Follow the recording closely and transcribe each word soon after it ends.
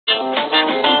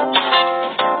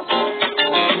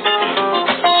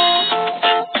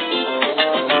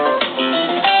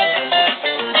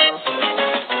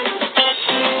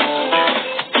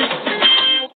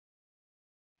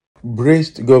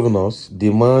Braced governors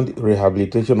demand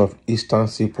rehabilitation of Eastern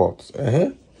Seaport.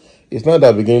 It's not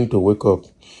that beginning to wake up.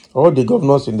 All the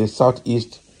governors in the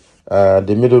southeast,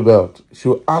 the middle belt,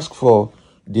 should ask for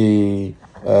the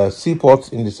seaports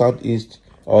in the southeast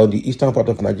or the eastern part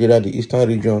of Nigeria, the eastern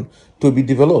region, to be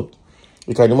developed.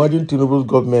 You can imagine Tinubu's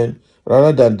government,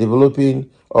 rather than developing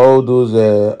all those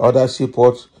other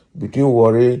seaports between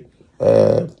Warri,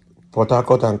 Port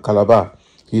Harcourt, and Calabar,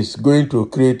 he's going to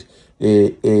create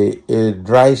a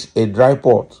dry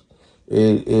port,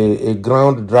 a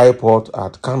ground dry port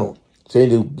at Kano,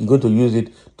 saying they're going to use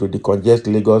it to decongest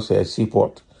Lagos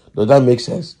seaport. Does that make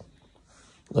sense?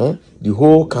 The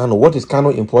whole Kano, what is Kano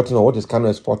importing or what is Kano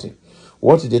exporting?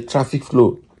 What is the traffic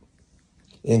flow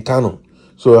in Kano?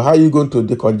 So how are you going to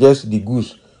decongest the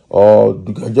goods or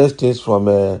decongest things from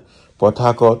Port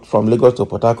Harcourt, from Lagos to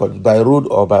Port Harcourt, by road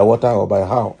or by water or by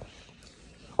how?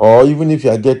 Or even if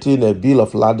you are getting a bill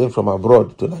of lading from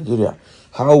abroad to Nigeria,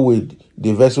 how would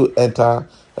the vessel enter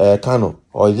Kano?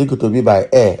 Or is it going to be by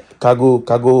air,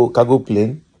 cargo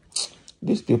plane?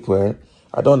 These people,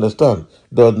 I don't understand.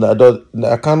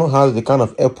 Kano has the kind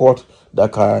of airport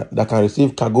that can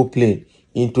receive cargo plane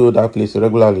into that place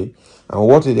regularly? And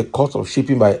what is the cost of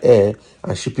shipping by air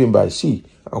and shipping by sea?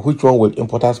 And which one will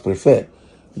importers prefer?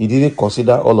 You didn't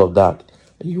consider all of that.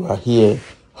 You are here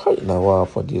now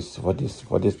for these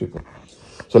people.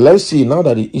 So let's see, now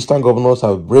that the eastern governors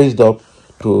have braced up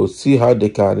to see how they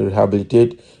can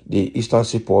rehabilitate the eastern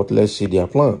seaport, let's see their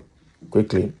plan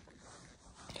quickly.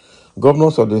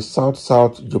 Governors of the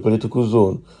South-South geopolitical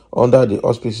zone, under the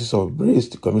auspices of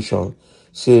Braced Commission,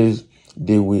 says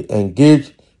they will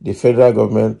engage the federal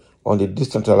government on the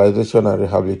decentralization and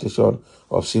rehabilitation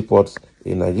of seaports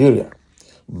in Nigeria.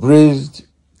 Braced,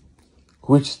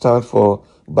 which stands for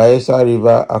Bayelsa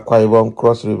River, Akwa Ibom,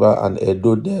 Cross River, and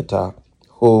Edo Delta.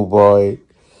 Oh boy.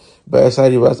 Bayelsa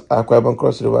Rivers, Akwa Ibom,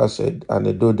 Cross River, and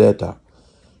Edo Delta.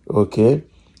 Okay.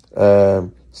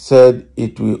 Said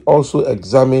it will also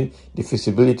examine the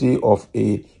feasibility of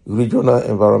a regional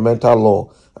environmental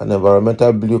law and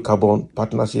environmental blue carbon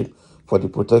partnership for the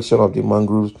protection of the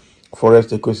mangroves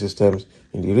forest ecosystems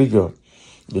in the region.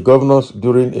 The governors,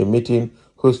 during a meeting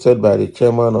hosted by the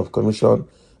chairman of commission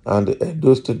and the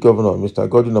Edo State Governor, Mr.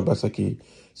 Godwin Obaseki,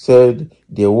 said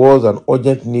there was an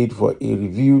urgent need for a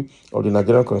review of the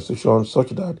Nigerian Constitution such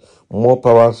that more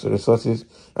powers, resources,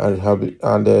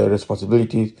 and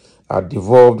responsibilities are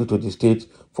devolved to the state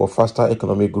for faster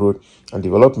economic growth and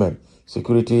development,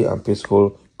 security, and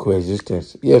peaceful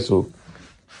coexistence. Yes, so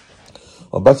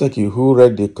Obaseki, who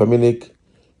read the communique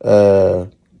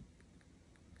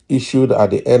issued at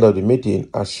the end of the meeting,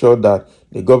 assured that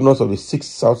the governors of the 6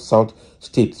 South-South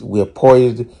states were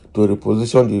poised to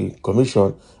reposition the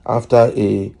commission after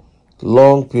a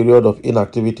long period of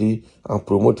inactivity and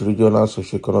promote regional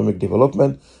socio-economic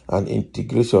development and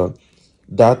integration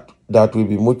that will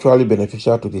be mutually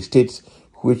beneficial to the states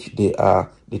which they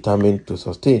are determined to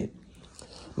sustain.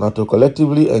 Now, to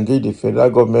collectively engage the federal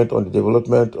government on the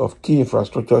development of key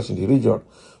infrastructures in the region,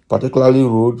 particularly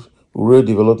roads, rural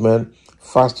development,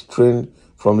 fast train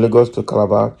from Lagos to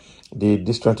Calabar, the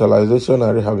decentralization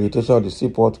and rehabilitation of the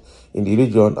seaport in the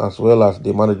region, as well as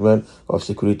the management of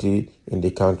security in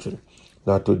the country.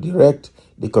 Now, to direct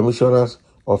the commissioners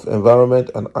of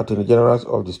environment and attorney generals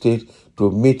of the state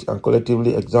to meet and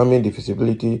collectively examine the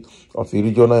feasibility of a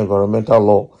regional environmental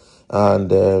law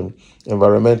and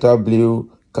environmental blue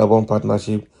carbon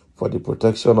partnership for the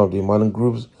protection of the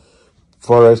mangroves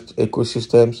forest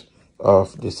ecosystems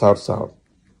of the South-South.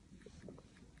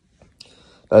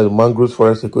 That is the mangroves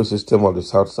forest ecosystem of the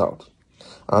South-South.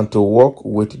 And to work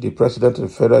with the President of the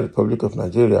Federal Republic of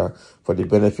Nigeria for the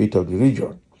benefit of the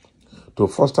region. To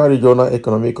foster regional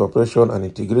economic cooperation and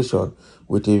integration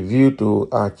with a view to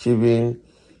achieving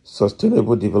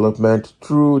sustainable development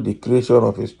through the creation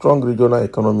of a strong regional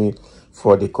economy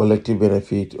for the collective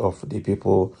benefit of the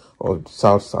people of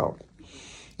South-South.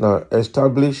 Now,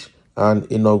 establish and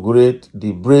inaugurate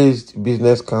the Braced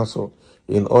Business Council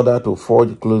in order to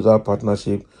forge closer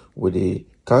partnership with the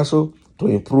council to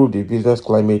improve the business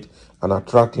climate and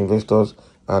attract investors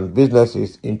and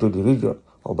businesses into the region,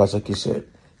 Obaseki said.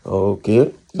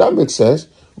 Okay, that makes sense.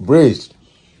 Braced.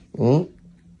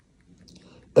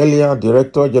 Earlier,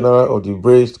 Director General of the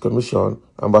Braced Commission,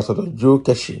 Ambassador Joe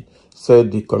Keshi,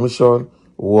 said the commission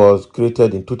was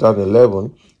created in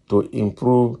 2011 to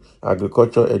improve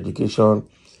agriculture, education,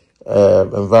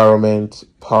 environment,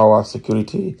 power,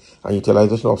 security, and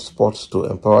utilization of sports to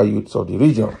empower youths of the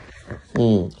region.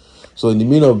 So in the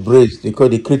meaning of Braced, they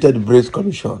created Braced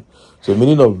Commission. So the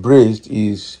meaning of Braced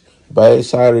is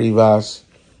Bayelsa Rivers,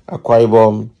 Akwa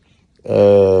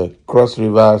Ibom, Cross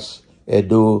Rivers,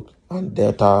 Edo, and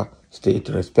Delta State,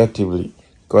 respectively.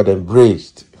 Got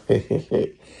embraced.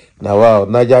 Now, wow,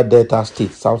 Niger Delta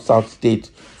State, South State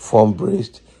form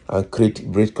Braced and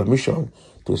create Braced Commission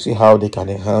to see how they can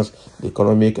enhance the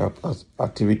economic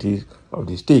activities of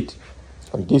the state.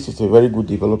 And this is a very good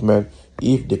development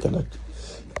if they can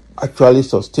actually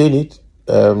sustain it.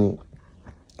 The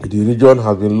region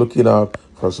has been looking out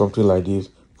for something like this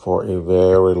for a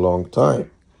very long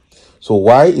time. So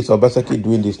why is Obaseki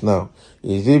doing this now?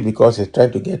 Is it because he's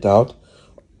trying to get out?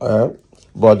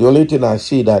 But the only thing I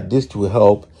see that this will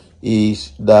help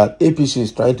is that APC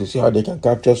is trying to see how they can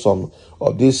capture some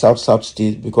of these South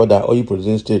states because they are oil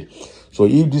producing states. So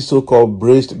if these so-called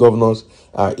braced governors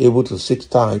are able to sit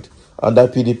tight under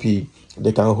PDP,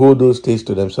 they can hold those states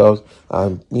to themselves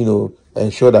and,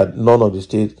 ensure that none of the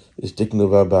states is taken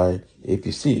over by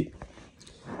APC.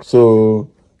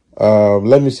 So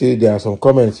let me see, there are some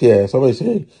comments here. Somebody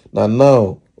said,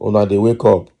 now, una they wake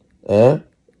up.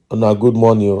 Una good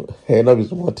morning. Hey, not be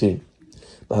small thing.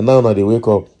 Now una they wake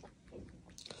up.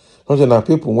 Now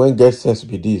people when get sense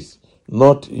be this.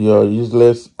 Not your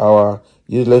useless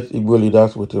Igbo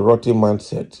leaders with a rotten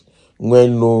mindset.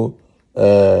 When no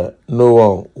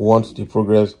one wants the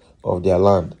progress of their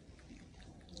land.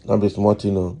 Not be small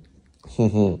thing,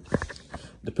 The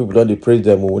people don't praise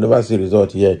them. We will never see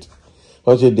result yet.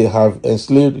 Also, they have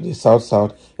enslaved the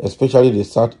South, especially the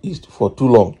Southeast, for too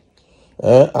long.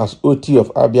 As OT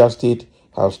of Abia State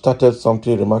have started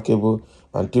something remarkable,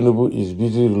 and Tinubu is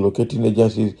busy relocating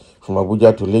agencies from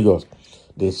Abuja to Lagos.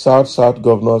 The South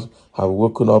governors have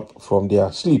woken up from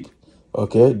their sleep,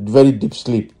 very deep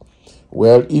sleep.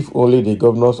 Well, if only the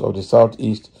governors of the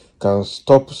Southeast can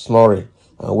stop snoring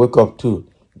and wake up too,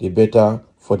 the better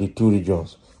for the two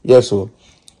regions. Yes, so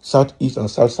Southeast and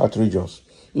South regions.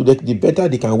 The better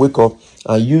they can wake up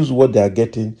and use what they are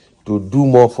getting to do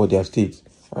more for their states.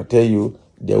 I tell you,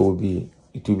 it will be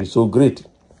so great.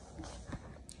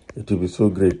 It will be so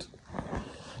great.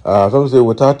 Some say,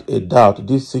 without a doubt,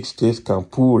 these 6 states can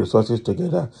pool resources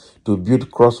together to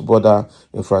build cross-border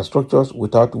infrastructures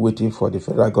without waiting for the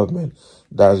federal government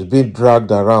that has been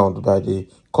dragged around by the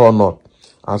core north.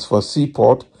 As for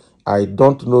Seaport, I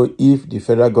don't know if the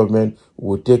federal government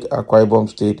will take Akwa Ibom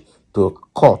State to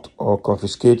court or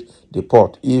confiscate the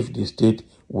port if the state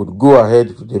would go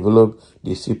ahead to develop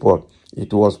the seaport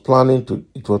it was planning to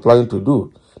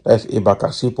do. That's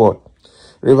Ibaka Seaport.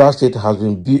 Rivers State has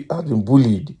been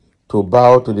bullied to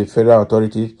bow to the federal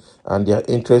authorities and their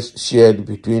interests shared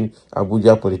between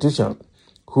Abuja politicians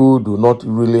who do not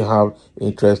really have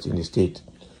interest in the state.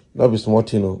 Not be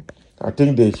smart, I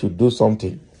think they should do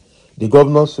something. The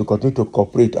governors should continue to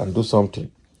cooperate and do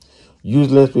something.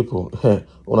 Useless people,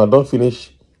 when I don't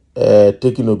finish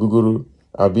taking a guguru,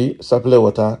 Abi, supply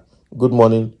water, good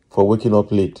morning for waking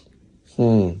up late.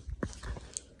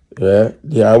 Yeah,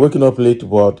 they are waking up late,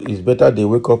 but it's better they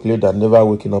wake up late than never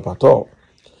waking up at all.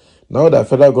 Now that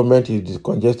federal government is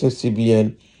decongesting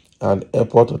CBN and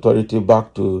airport authority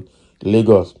back to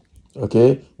Lagos,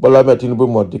 Bola Tinubu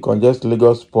must decongest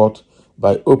Lagos port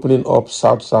by opening up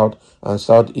South and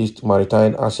Southeast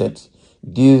maritime assets.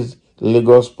 These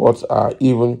Lagos ports are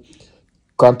even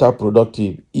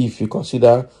counterproductive if you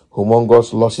consider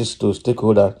humongous losses to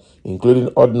stakeholders, including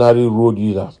ordinary road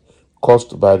users,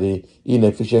 caused by the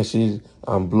inefficiencies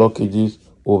and blockages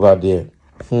over there.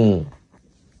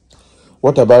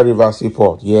 What about River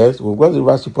Seaport? Yes, we've got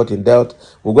River Seaport in Delta.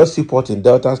 We've got Seaport in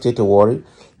Delta State of Warri.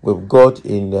 We've got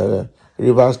in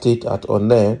River State at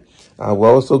Onne, and we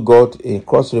also got in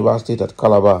Cross River State at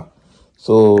Calabar.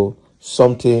 So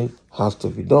something has to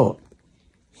be done.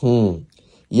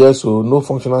 Yes, so no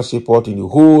functional seaport in the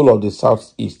whole of the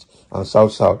Southeast and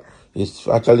South. It's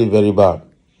actually very bad.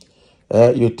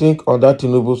 You think under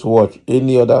Tinubu's watch,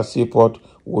 any other seaport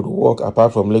would work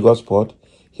apart from Lagos Port?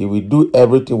 He will do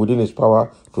everything within his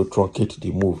power to truncate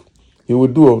the move. He will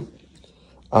do,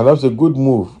 and that's a good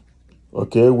move.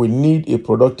 We need a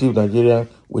productive Nigeria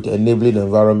with enabling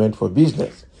environment for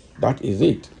business. That is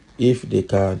it, if they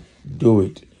can do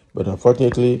it. But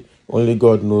unfortunately, only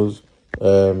God knows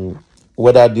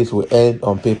whether this will end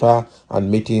on paper and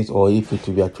meetings or if it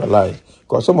will be actualized.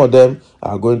 Because some of them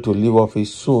are going to leave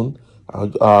office soon.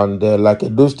 And like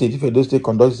Edo State, if Edo State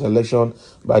conducts its election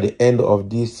by the end of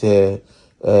this year,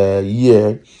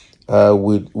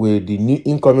 with the new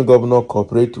incoming governor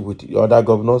cooperate with the other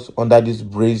governors under this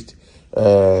braced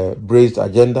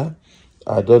agenda,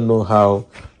 I don't know how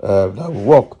that will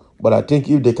work. But I think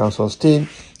if they can sustain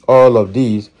all of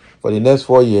these for the next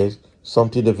 4 years,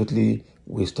 something definitely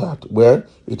will start. Well,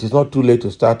 it is not too late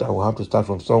to start. I will have to start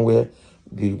from somewhere.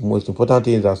 The most important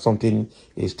thing is that something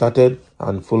is started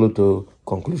and followed to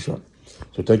conclusion.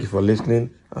 So thank you for listening.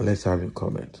 and let's have a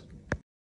comment.